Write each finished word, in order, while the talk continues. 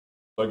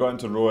I got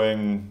into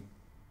rowing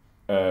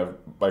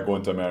by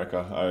going to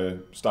America.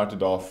 I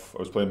started off, I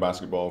was playing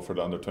basketball for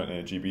the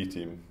under-20 GB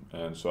team,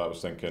 and so I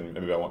was thinking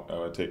maybe I want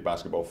to take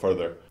basketball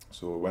further.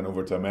 So I went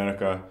over to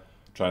America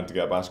trying to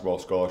get a basketball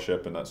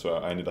scholarship, and that's why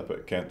I ended up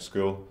at Kent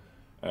School.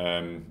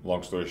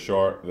 Long story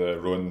short, the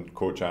rowing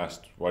coach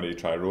asked, why do you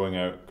try rowing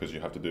out? Because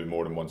you have to do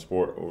more than one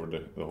sport over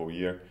the whole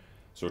year.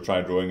 So I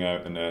tried rowing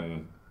out, and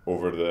then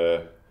over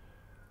the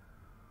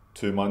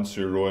 2 months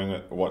you're rowing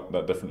at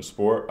that different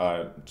sport,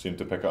 I seemed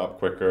to pick it up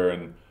quicker,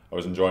 and I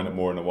was enjoying it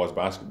more than I was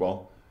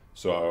basketball.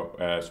 So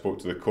I spoke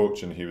to the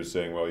coach, and he was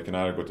saying, well, you can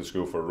either go to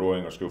school for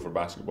rowing or school for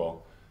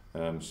basketball.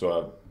 So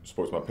I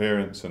spoke to my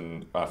parents,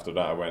 and after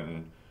that I went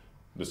and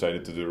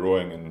decided to do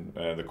rowing,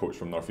 and the coach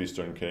from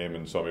Northeastern came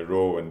and saw me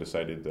row and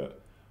decided that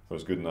I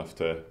was good enough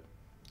to,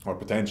 or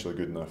potentially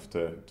good enough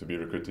to be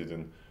recruited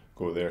and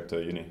go there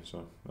to uni.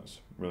 So that's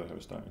really how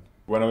it started.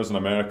 When I was in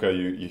America,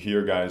 you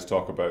hear guys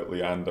talk about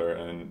Leander,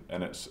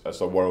 and it's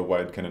a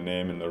worldwide kind of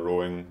name in the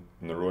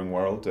rowing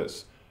world.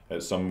 It's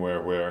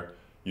somewhere where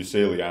you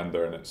say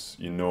Leander, and it's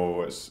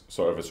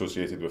sort of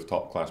associated with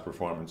top class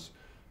performance,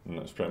 and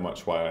that's pretty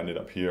much why I ended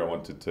up here. I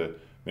wanted to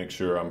make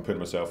sure I'm putting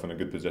myself in a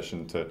good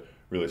position to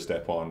really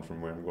step on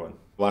from where I'm going.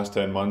 The last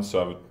 10 months,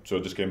 so I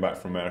just came back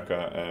from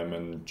America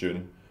in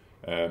June,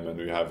 and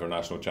we have our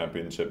national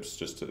championships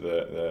just at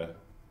the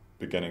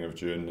beginning of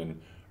June,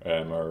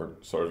 and our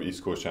sort of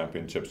East Coast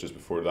championships just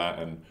before that,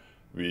 and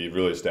we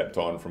really stepped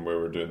on from where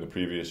we were doing the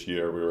previous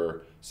year. We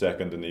were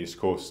second in the East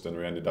Coast, and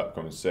we ended up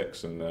coming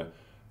sixth in the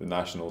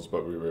nationals,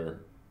 but we were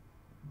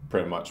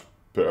pretty much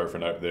put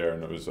everything out there,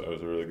 and it was a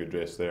really good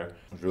race there.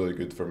 It was really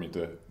good for me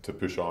to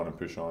push on,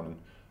 and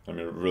I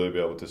mean, really be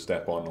able to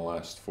step on the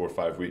last 4 or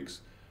 5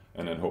 weeks,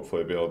 and then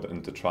hopefully be able to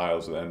into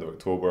trials at the end of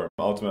October.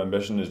 My ultimate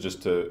ambition is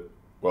just to,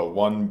 well,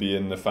 one, be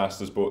in the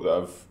fastest boat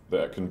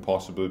that I can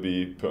possibly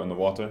be put on the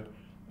water,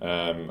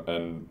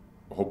 and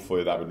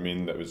hopefully that would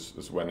mean that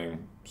it's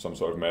winning some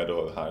sort of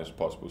medal at the highest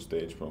possible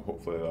stage, but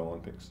hopefully the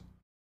Olympics.